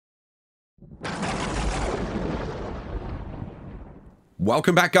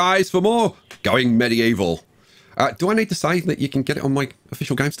Welcome back, guys, for more Going Medieval. Do I need to say that you can get it on my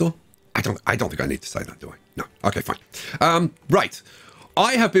official game store? I don't think I need to say that, do I? No. Okay, fine. Right.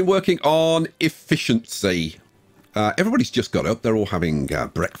 I have been working on efficiency. Everybody's just got up. They're all having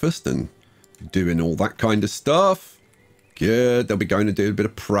breakfast and doing all that kind of stuff. Good. They'll be going to do a bit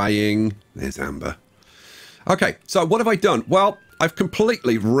of praying. There's Amber. Okay, so what have I done? Well, I've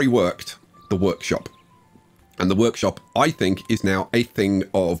completely reworked the workshop. And the workshop, I think, is now a thing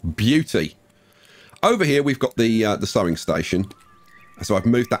of beauty. Over here, we've got the sewing station. So I've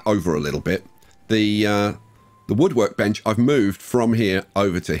moved that over a little bit. The woodwork bench, I've moved from here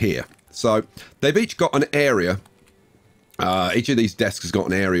over to here. So they've each got an area. Each of these desks has got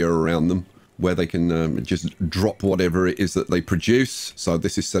an area around them where they can just drop whatever it is that they produce. So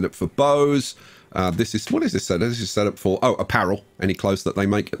this is set up for bows. What is this set up? This is set up for, apparel. Any clothes that they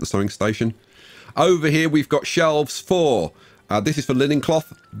make at the sewing station. Over here, we've got shelves for, this is for linen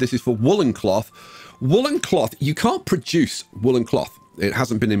cloth. This is for woolen cloth. Woolen cloth, you can't produce woolen cloth. It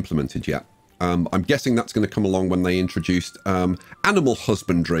hasn't been implemented yet. I'm guessing that's going to come along when they introduced animal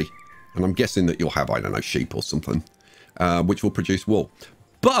husbandry. And I'm guessing that you'll have, I don't know, sheep or something, which will produce wool.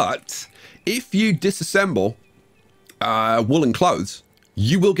 But if you disassemble woolen clothes,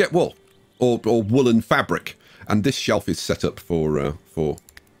 you will get wool or woolen fabric. And this shelf is set up for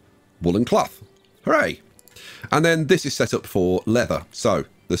woolen cloth. Hooray! And then this is set up for leather. So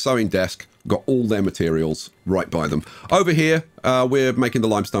the sewing desk got all their materials right by them. Over here, we're making the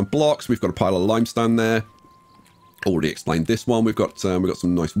limestone blocks. We've got a pile of limestone there. Already explained this one. We've got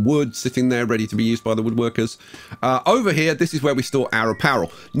some nice wood sitting there ready to be used by the woodworkers. Over here, this is where we store our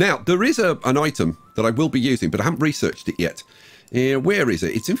apparel. Now, there is an item that I will be using, but I haven't researched it yet. Where is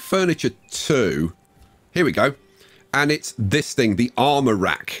it? It's in Furniture 2. Here we go. And it's this thing, the armor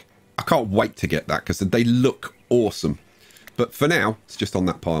rack. I can't wait to get that because they look awesome. But for now, it's just on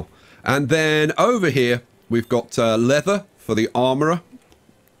that pile. And then over here, we've got leather for the armorer.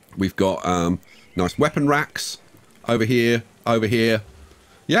 We've got nice weapon racks over here, over here.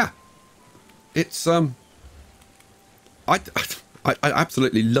 Yeah, it's I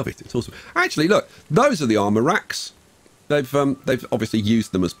absolutely love it. It's awesome. Actually, look, those are the armor racks. They've obviously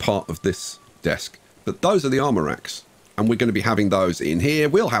used them as part of this desk, but those are the armor racks. And we're going to be having those in here.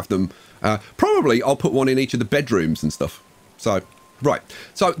 We'll have them, probably I'll put one in each of the bedrooms and stuff. So, right.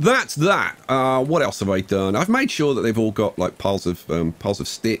 So that's that. What else have I done? I've made sure that they've all got like piles of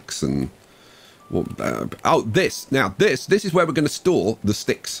sticks and, well, this. Now this is where we're going to store the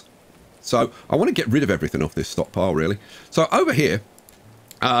sticks. So I want to get rid of everything off this stockpile, really. So over here,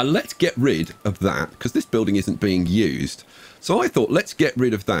 let's get rid of that because this building isn't being used. So I thought, let's get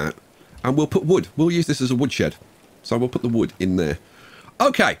rid of that and we'll put wood. We'll use this as a woodshed. So we'll put the wood in there.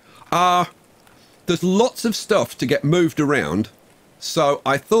 Okay. There's lots of stuff to get moved around. So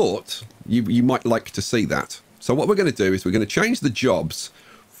I thought you might like to see that. So what we're going to do is we're going to change the jobs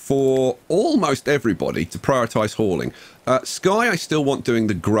for almost everybody to prioritize hauling. Sky, I still want doing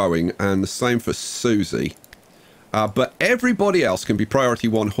the growing, and the same for Susie. But everybody else can be priority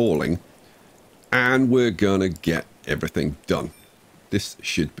 1 hauling. And we're going to get everything done. This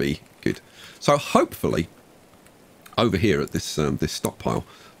should be good. So hopefully, over here at this this stockpile,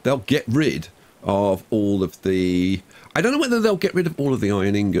 they'll get rid of all of the... I don't know whether they'll get rid of all of the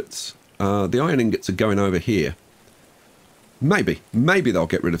iron ingots. The iron ingots are going over here. Maybe they'll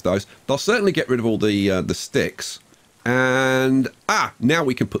get rid of those. They'll certainly get rid of all the sticks. And now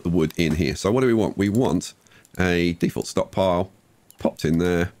we can put the wood in here. So what do we want? We want a default stockpile popped in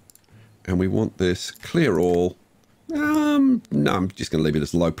there, and we want this clear all. No, I'm just going to leave it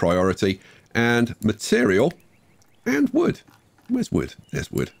as low priority. And material. And wood. Where's wood?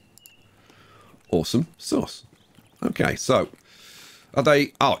 There's wood. Awesome sauce. Okay, so are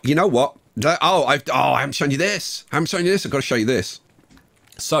they? Oh, you know what? I haven't shown you this. I've got to show you this.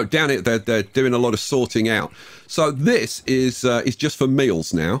 So down here, they're doing a lot of sorting out. So this is just for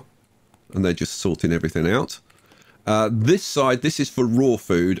meals now, and they're just sorting everything out. This side, this is for raw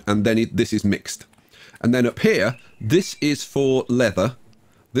food, and then this is mixed. And then up here, this is for leather.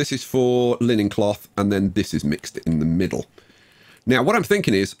 This is for linen cloth, and then this is mixed in the middle. Now, what I'm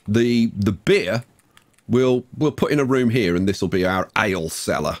thinking is the beer we'll put in a room here, and this will be our ale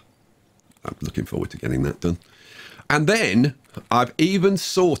cellar. I'm looking forward to getting that done. And then I've even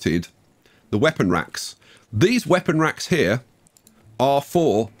sorted the weapon racks. These weapon racks here are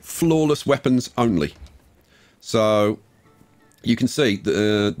for flawless weapons only. So you can see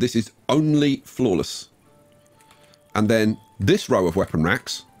this is only flawless. And then this row of weapon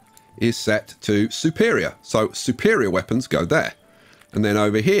racks is set to superior. So superior weapons go there. And then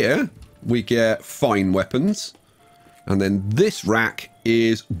over here, we get fine weapons. And then this rack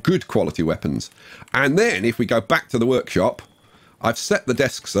is good quality weapons. And then if we go back to the workshop, I've set the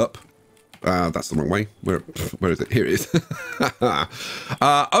desks up. That's the wrong way. Where is it? Here it is.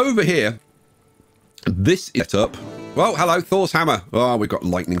 Over here, this is set up. Well, hello, Thor's hammer. Oh, we've got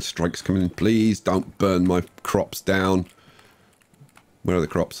lightning strikes coming in. Please don't burn my crops down. Where are the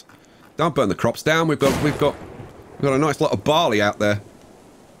crops? Don't burn the crops down. We've got a nice lot of barley out there.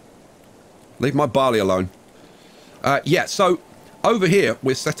 Leave my barley alone. Yeah, so over here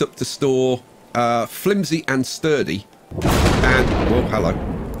we're set up to store flimsy and sturdy, and well, hello.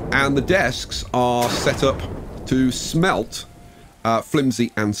 And the desks are set up to smelt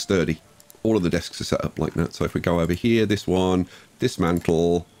flimsy and sturdy. All of the desks are set up like that. So if we go over here, this one,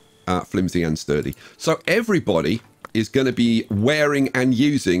 dismantle, flimsy and sturdy. So everybody is going to be wearing and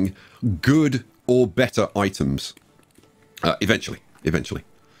using good or better items eventually.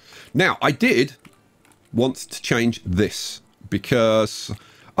 Now, I did want to change this because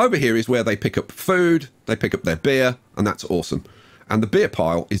over here is where they pick up food, they pick up their beer, and that's awesome. And the beer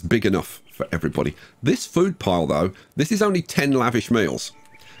pile is big enough for everybody. This food pile, though, this is only 10 lavish meals,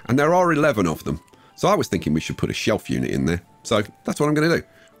 and there are 11 of them. So I was thinking we should put a shelf unit in there. So that's what I'm going to do.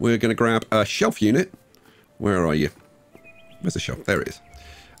 We're going to grab a shelf unit. Where are you? Where's the shelf? There it is.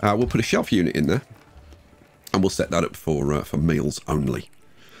 We'll put a shelf unit in there, and we'll set that up for meals only.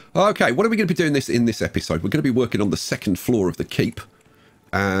 Okay, what are we going to be doing in this episode? We're going to be working on the second floor of the keep,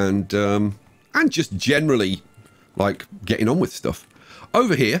 and just generally like getting on with stuff.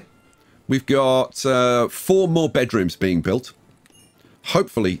 Over here, we've got 4 more bedrooms being built.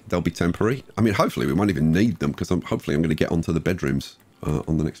 Hopefully they'll be temporary. I mean, hopefully we won't even need them because hopefully I'm going to get onto the bedrooms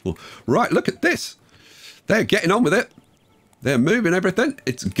on the next floor. Right, look at this. They're getting on with it. They're moving everything.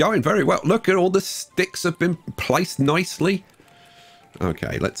 It's going very well. Look at all the sticks have been placed nicely.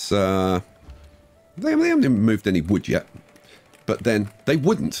 Okay, let's... they haven't moved any wood yet. But then they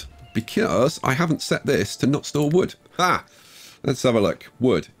wouldn't, because I haven't set this to not store wood. Ah, let's have a look.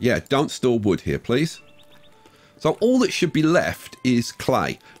 Wood. Yeah, don't store wood here, please. So all that should be left is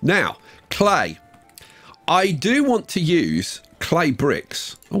clay. Now, clay. I do want to use clay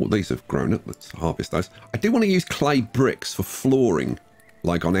bricks. Oh, these have grown up. Let's harvest those. I do want to use clay bricks for flooring,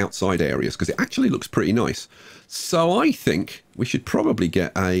 like on outside areas, because it actually looks pretty nice. So I think we should probably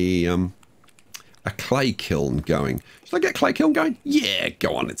get a clay kiln going. Should I get a clay kiln going? Yeah,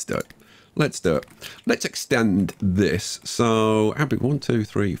 go on, let's do it. Let's do it. Let's extend this. So how big? 1, 2,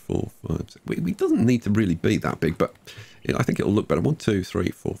 3, 4, 5, 6. It doesn't need to really be that big, but I think it'll look better. 1, 2, 3,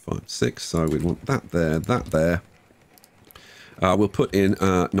 4, 5, 6. So we want that there, that there. We'll put in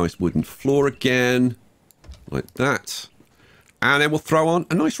a nice wooden floor again, like that. And then we'll throw on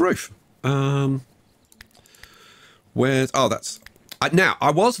a nice roof. Where's... Oh, that's... now,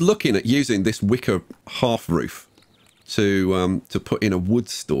 I was looking at using this wicker half roof to put in a wood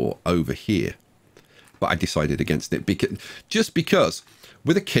store over here. But I decided against it. Just because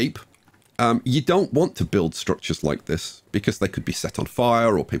with a keep, you don't want to build structures like this because they could be set on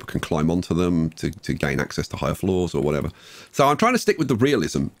fire or people can climb onto them to gain access to higher floors or whatever. So I'm trying to stick with the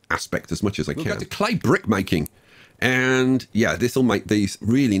realism aspect as much as I can. We'll go to clay brick making. And yeah, this will make these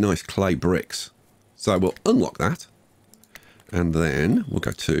really nice clay bricks. So we'll unlock that. And then we'll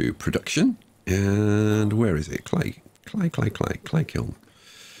go to production. And where is it? Clay kiln.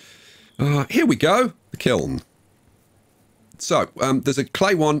 Here we go. The kiln. So there's a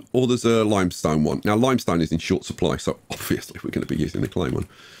clay one or there's a limestone one. Now limestone is in short supply, so obviously we're going to be using the clay one.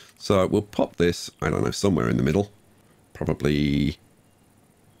 So we'll pop this, I don't know, somewhere in the middle. Probably...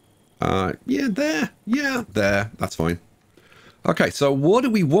 yeah, there. Yeah, there. That's fine. Okay, so what do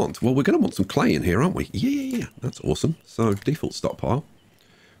we want? Well, we're going to want some clay in here, aren't we? Yeah. That's awesome. So default stockpile.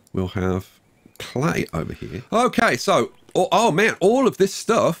 We'll have clay over here. Okay, so... Oh, man, all of this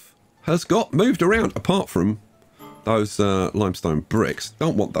stuff has got moved around apart from those limestone bricks.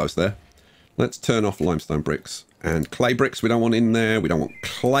 Don't want those there. Let's turn off limestone bricks. And clay bricks we don't want in there. We don't want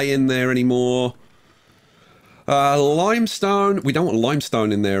clay in there anymore. Limestone, we don't want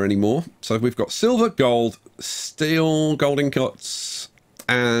limestone in there anymore. So we've got silver, gold, steel, gold ingots,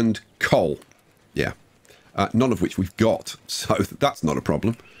 and coal. Yeah, none of which we've got, so that's not a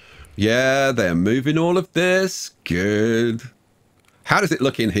problem. Yeah, they're moving all of this. Good. How does it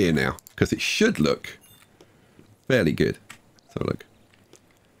look in here now? Because it should look fairly good. So look.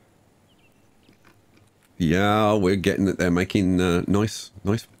 Yeah, we're getting it. They're making nice.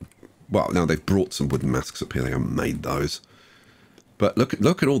 Well, now they've brought some wooden masks up here. They haven't made those. But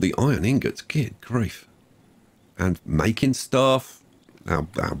look at all the iron ingots. Good grief. And making stuff. Our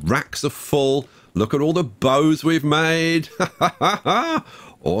racks are full. Look at all the bows we've made.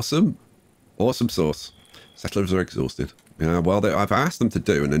 Awesome. Awesome sauce. Settlers are exhausted. Yeah, well, I've asked them to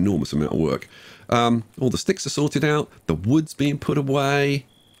do an enormous amount of work. All the sticks are sorted out. The wood's being put away.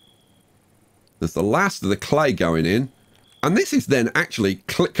 There's the last of the clay going in. And this is then actually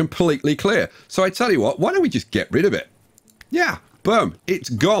completely clear. So I tell you what, why don't we just get rid of it? Yeah, boom, it's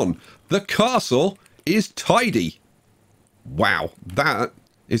gone. The castle is tidy. Wow, that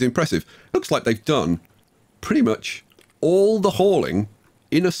is impressive. Looks like they've done pretty much all the hauling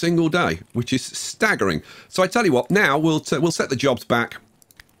in a single day, which is staggering. So I tell you what, now we'll set the jobs back.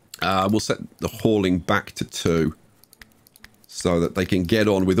 We'll set the hauling back to 2 so that they can get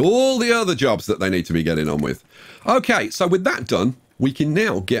on with all the other jobs that they need to be getting on with. Okay, so with that done, we can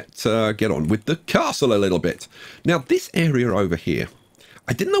now get on with the castle a little bit. Now, this area over here,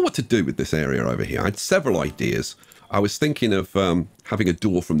 I didn't know what to do with this area over here. I had several ideas. I was thinking of having a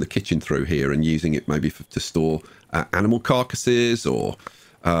door from the kitchen through here and using it maybe to store animal carcasses, or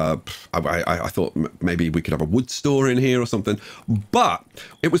I thought maybe we could have a wood store in here or something. But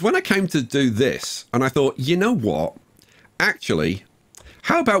it was when I came to do this, and I thought, you know what? Actually,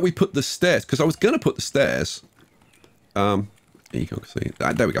 how about we put the stairs? Because I was going to put the stairs. You can see.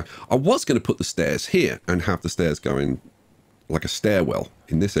 There we go. I was going to put the stairs here and have the stairs going like a stairwell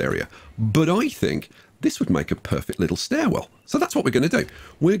in this area. But I think this would make a perfect little stairwell. So that's what we're going to do.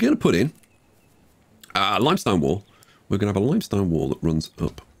 We're going to put in a limestone wall. We're going to have a limestone wall that runs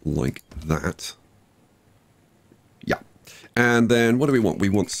up like that. Yeah. And then what do we want? We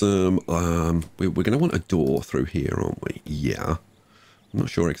want some... we're going to want a door through here, aren't we? Yeah. I'm not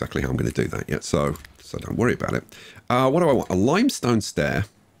sure exactly how I'm going to do that yet, so don't worry about it. What do I want? A limestone stair,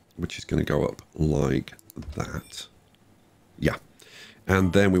 which is going to go up like that. Yeah.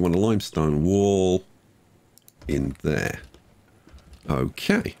 And then we want a limestone wall in there.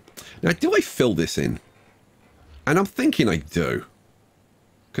 Okay. Now, do I fill this in? And I'm thinking I do.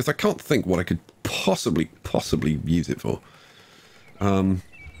 Because I can't think what I could possibly use it for.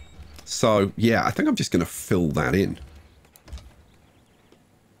 So, yeah, I think I'm just going to fill that in.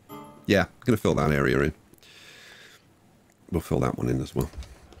 Yeah, I'm going to fill that area in. We'll fill that one in as well.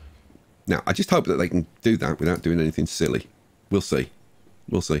 Now, I just hope that they can do that without doing anything silly. We'll see.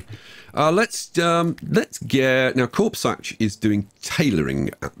 We'll see. Let's get... Now, Corpsatch is doing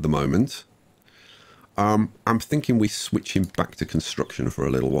tailoring at the moment. I'm thinking we switch him back to construction for a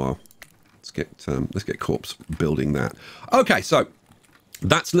little while. Let's get Corpse building that. Okay, so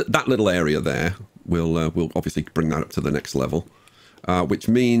that's that little area there. We'll obviously bring that up to the next level. Which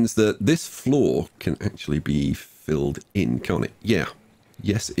means that this floor can actually be filled in, can't it? Yeah.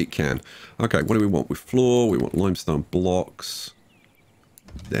 Yes, it can. Okay, what do we want with floor? We want limestone blocks.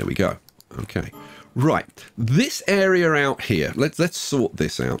 There we go. Okay. Right. This area out here, let's sort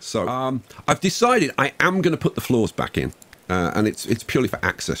this out. So, I've decided I am going to put the floors back in. And it's purely for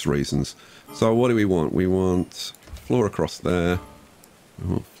access reasons. So, what do we want? We want floor across there.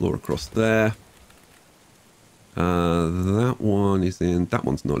 We want floor across there. That one is in. That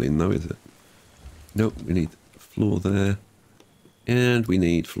one's not in though, is it? Nope, we need floor there. And we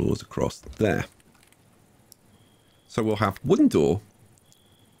need floors across there. So we'll have wooden door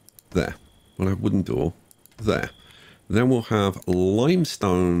there. We'll have wooden door there. Then we'll have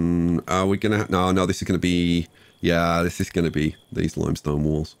limestone. Are we going to have... No, this is going to be... Yeah, this is going to be these limestone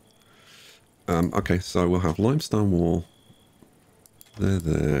walls. Okay, so we'll have limestone wall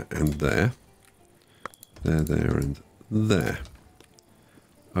there, and there. There, and there.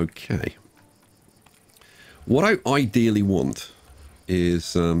 Okay. What I ideally want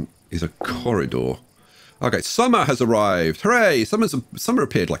is a corridor. Okay, summer has arrived. Hooray! Summer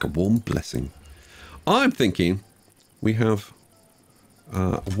appeared like a warm blessing. I'm thinking we have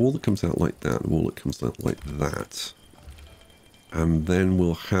a wall that comes out like that, a wall that comes out like that. And then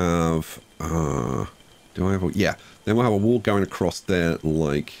we'll have... do I have a... Yeah, then we'll have a wall going across there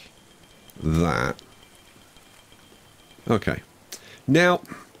like that. Okay. Now,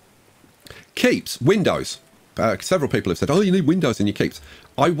 keeps, windows. Several people have said, oh, you need windows in your keeps.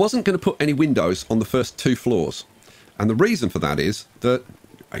 I wasn't going to put any windows on the first 2 floors. And the reason for that is that,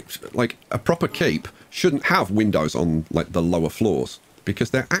 like, a proper keep shouldn't have windows on, like, the lower floors. Because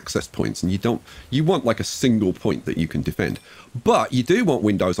they're access points, and you want, like, a single point that you can defend. But you do want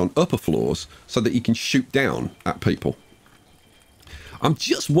windows on upper floors so that you can shoot down at people. I'm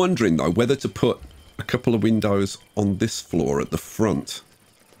just wondering, though, whether to put a couple of windows on this floor at the front.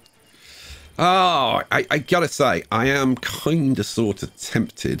 Oh, I gotta say, I am kind of sort of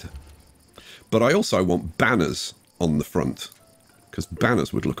tempted. But I also want banners on the front, because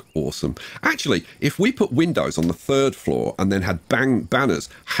banners would look awesome. Actually, if we put windows on the 3rd floor and then had banners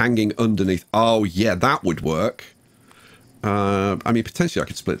hanging underneath... Oh, yeah, that would work. I mean, potentially I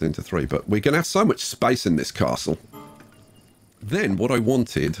could split it into 3, but we're going to have so much space in this castle. Then what I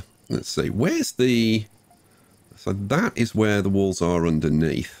wanted, let's see, where's the... So that is where the walls are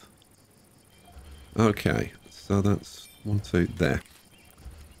underneath. Okay, so that's 1, 2, there.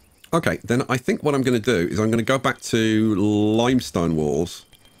 Okay, then I think what I'm going to do is I'm going to go back to limestone walls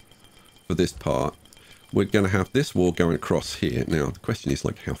for this part. We're going to have this wall going across here. Now, the question is,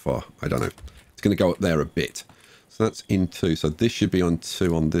 like, how far? I don't know. It's going to go up there a bit. So that's in 2. So this should be on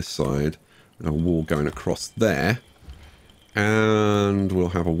 2 on this side. And a wall going across there. And we'll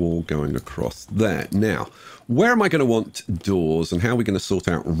have a wall going across there. Now, where am I going to want doors and how are we going to sort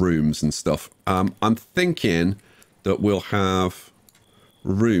out rooms and stuff? I'm thinking that we'll have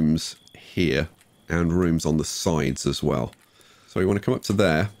rooms here and rooms on the sides as well. So we want to come up to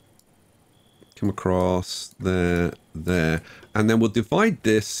there, come across there, there, and then we'll divide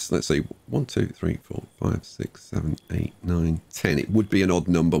this. Let's see, 1, 2, 3, 4, 5, 6, 7, 8, 9, 10. It would be an odd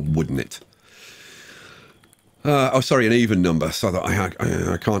number, wouldn't it? Oh, sorry, an even number, so that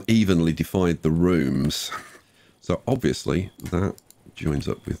I can't evenly divide the rooms. So obviously that joins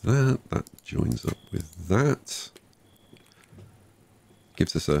up with that, that joins up with that.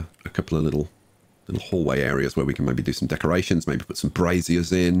 Gives us a couple of little hallway areas where we can maybe do some decorations, maybe put some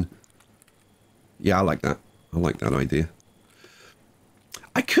braziers in. Yeah, I like that. I like that idea.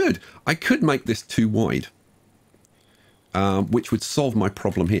 I could make this too wide, which would solve my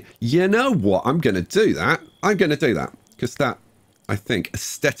problem here. You know what? I'm going to do that. I'm going to do that because that, I think,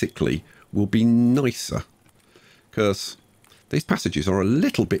 aesthetically will be nicer because these passages are a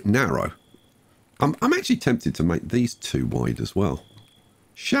little bit narrow. I'm actually tempted to make these too wide as well.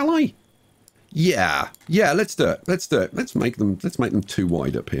 Shall I? Yeah, let's do it. Let's do it. Let's make them too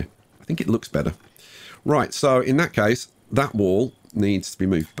wide up here. I think it looks better. Right, so in that case, that wall needs to be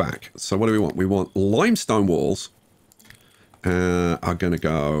moved back. So what do we want? We want limestone walls are going to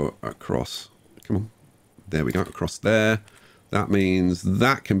go across. Come on. There we go, across there. That means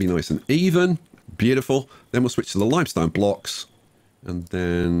that can be nice and even. Beautiful. Then we'll switch to the limestone blocks. And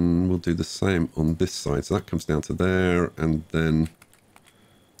then we'll do the same on this side. So that comes down to there and then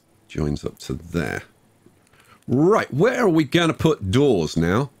joins up to there. Right, where are we going to put doors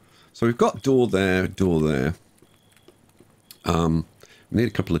now? So we've got door there, door there. We need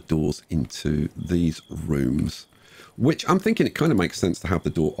a couple of doors into these rooms, which I'm thinking it kind of makes sense to have the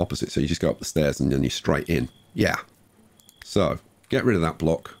door opposite. So you just go up the stairs and then you're straight in. Yeah. So get rid of that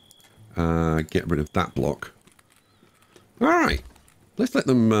block. Get rid of that block. All right. Let's let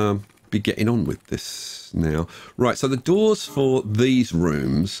them be getting on with this now. Right, so the doors for these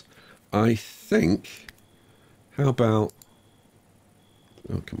rooms, I think, how about,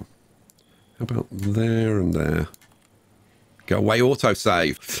 oh, come on. How about there and there? Go away,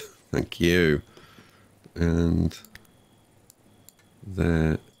 autosave. Thank you. And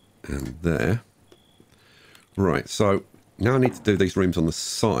there and there. Right, so now I need to do these rooms on the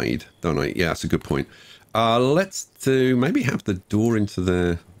side, don't I? Yeah, that's a good point. Let's do, maybe have the door into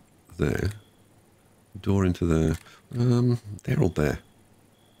there. Door into there. They're all there.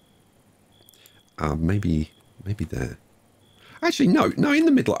 Maybe there. Actually, no, in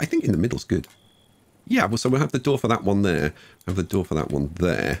the middle. I think in the middle's good. Yeah, well, so we'll have the door for that one there. Have the door for that one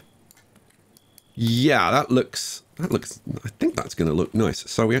there. Yeah, that looks, I think that's going to look nice.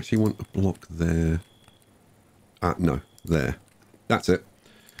 So we actually want a block there. No, there. That's it.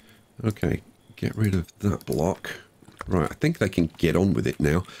 Okay, get rid of that block. Right, I think they can get on with it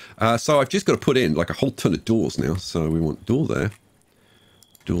now. So I've just got to put in like a whole ton of doors now. So we want door there,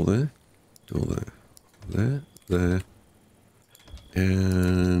 door there, door there, there,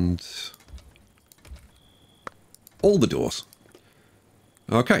 and all the doors.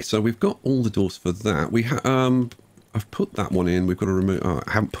 Okay, so we've got all the doors for that. We I've put that one in. We've got to remove. Oh,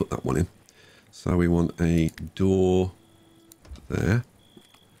 I haven't put that one in. So we want a door there.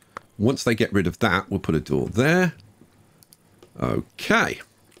 Once they get rid of that, we'll put a door there. Okay.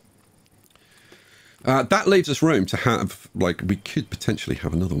 That leaves us room to have, like, we could potentially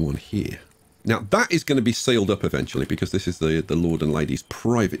have another one here. Now, that is going to be sealed up eventually because this is the Lord and Lady's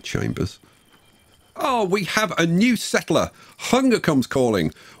private chambers. Oh, we have a new settler. Hunger comes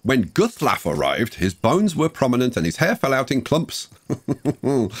calling. When Guthlaf arrived, his bones were prominent and his hair fell out in clumps.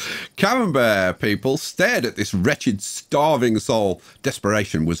 Camembert people stared at this wretched, starving soul.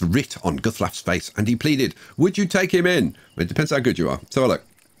 Desperation was writ on Guthlaf's face, and he pleaded, would you take him in? It depends how good you are. So look.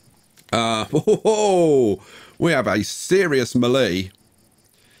 We have a serious melee.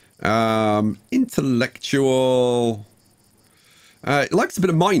 Intellectual. Likes a bit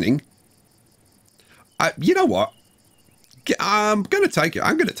of mining. You know what? I'm going to take it.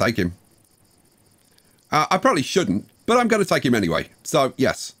 I'm going to take him. I probably shouldn't, but I'm going to take him anyway. So,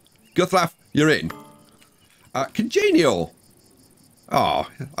 yes. Guthlaf, you're in. Congenial. Oh,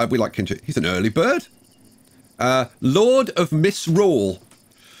 we like Congenial. He's an early bird. Lord of Misrule.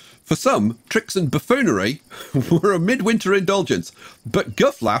 For some, tricks and buffoonery were a midwinter indulgence, but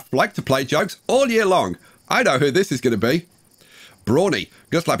Guthlaf liked to play jokes all year long. I know who this is going to be. Brawny.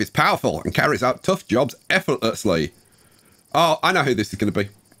 Guthlaf is powerful and carries out tough jobs effortlessly. Oh, I know who this is going to be.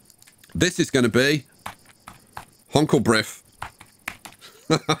 This is going to be Honklebriff.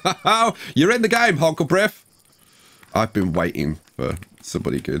 You're in the game, Honklebriff. I've been waiting for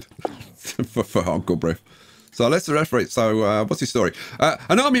somebody good for Honklebriff. So let's reference. So what's his story?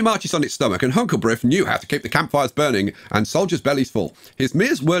 An army marches on its stomach, and Honklebriff knew how to keep the campfires burning and soldiers' bellies full. His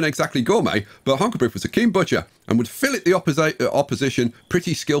meals weren't exactly gourmet, but Honklebriff was a keen butcher and would fillet the opposition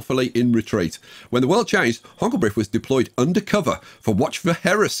pretty skillfully in retreat. When the world changed, Honklebriff was deployed undercover for watch for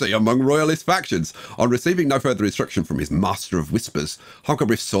heresy among royalist factions. On receiving no further instruction from his master of whispers,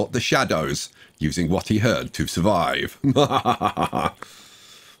 Honklebriff sought the shadows, using what he heard to survive.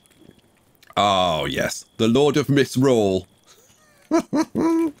 Oh, yes. The Lord of Misrule.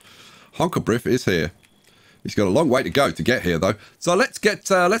 Honklebriff is here. He's got a long way to go to get here, though. So let's get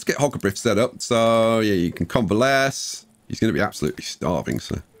Honklebriff set up. So, yeah, you can convalesce. He's going to be absolutely starving,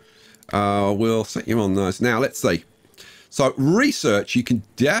 so we'll set him on those. Now, let's see. So, research, you can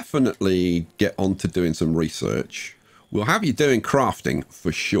definitely get on to doing some research. We'll have you doing crafting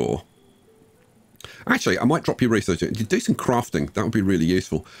for sure. Actually, I might drop your research. Do some crafting. That would be really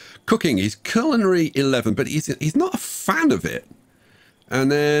useful. Cooking, he's culinary 11, but he's not a fan of it.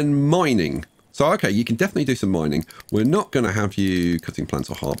 And then mining. So, okay, you can definitely do some mining. We're not going to have you cutting plants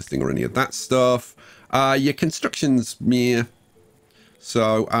or harvesting or any of that stuff. Your construction's mere.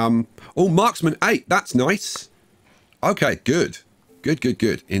 So, oh, marksman 8. That's nice. Okay, good.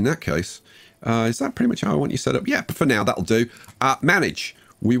 Good. In that case, is that pretty much how I want you set up? Yeah, but for now, that'll do. Manage.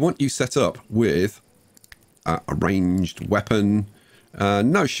 We want you set up with a ranged weapon,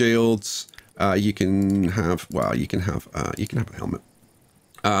 no shields. You can have, well, you can have a helmet.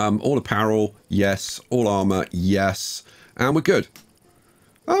 All apparel, yes. All armor, yes. And we're good.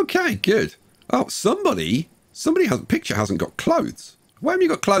 Okay, good. Oh, somebody hasn't got clothes. Why haven't you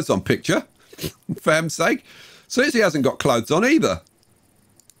got clothes on, picture? For heaven's sake. Susie hasn't got clothes on either.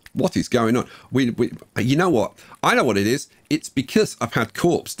 What is going on? You know what? I know what it is. It's because I've had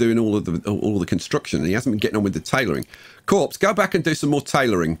Corpse doing all the construction, and he hasn't been getting on with the tailoring. Corpse, go back and do some more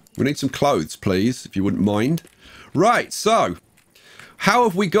tailoring. We need some clothes, please, if you wouldn't mind. Right. So, how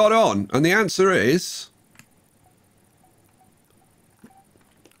have we got on? And the answer is,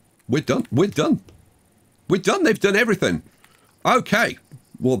 we're done. We're done. They've done everything. Okay.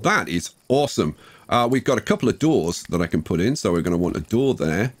 Well, that is awesome. We've got a couple of doors that I can put in, so we're going to want a door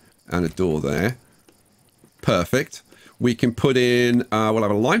there and a door there. Perfect. We can put in, we'll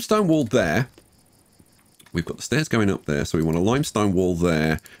have a limestone wall there. We've got the stairs going up there, so we want a limestone wall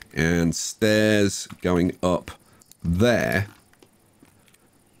there and stairs going up there.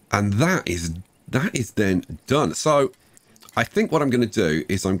 And that is then done. So I think what I'm going to do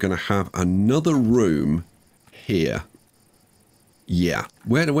is I'm going to have another room here. Yeah.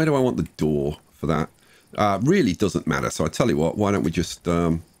 Where do I want the door for that? Really doesn't matter. So I tell you what, why don't we just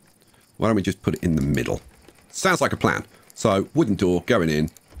put it in the middle? Sounds like a plan. So wooden door going in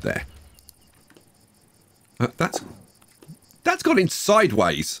there. That's gone in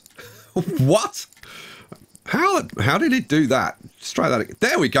sideways. What? How did it do that? Let's try that again.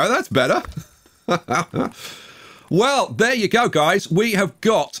 There we go. That's better. Well, there you go, guys. We have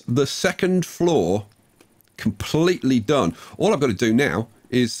got the second floor completely done. All I've got to do now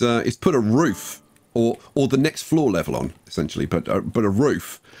is put a roof or the next floor level on, essentially, but a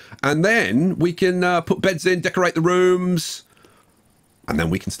roof. And then we can put beds in, decorate the rooms, and then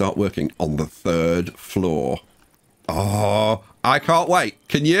we can start working on the third floor. Oh, I can't wait.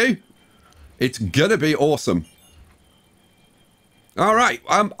 Can you? It's gonna be awesome. All right.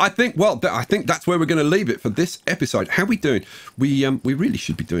 I think that's where we're going to leave it for this episode. How are we doing? We really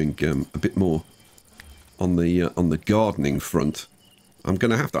should be doing a bit more on the gardening front. I'm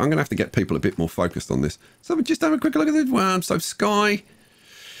gonna have to get people a bit more focused on this. So we just have a quick look at this one. So Sky,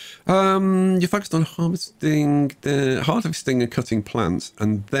 you're focused on harvesting and cutting plants,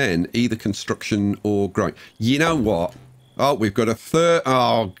 and then either construction or growing. You know what? Oh, we've got a third.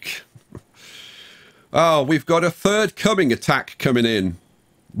 Oh, we've got a third coming attack coming in.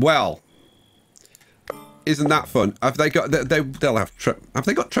 Well, isn't that fun? Have they got? Have they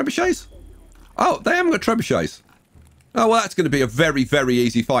got trebuchets? Oh, they haven't got trebuchets. Oh, well, that's going to be a very, very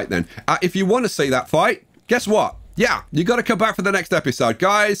easy fight then. If you want to see that fight, guess what? yeah, you got to come back for the next episode,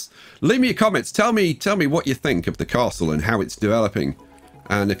 guys. Leave me your comments. Tell me what you think of the castle and how it's developing,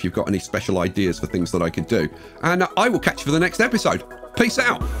 and if you've got any special ideas for things that I could do. And I will catch you for the next episode. Peace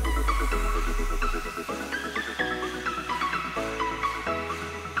out.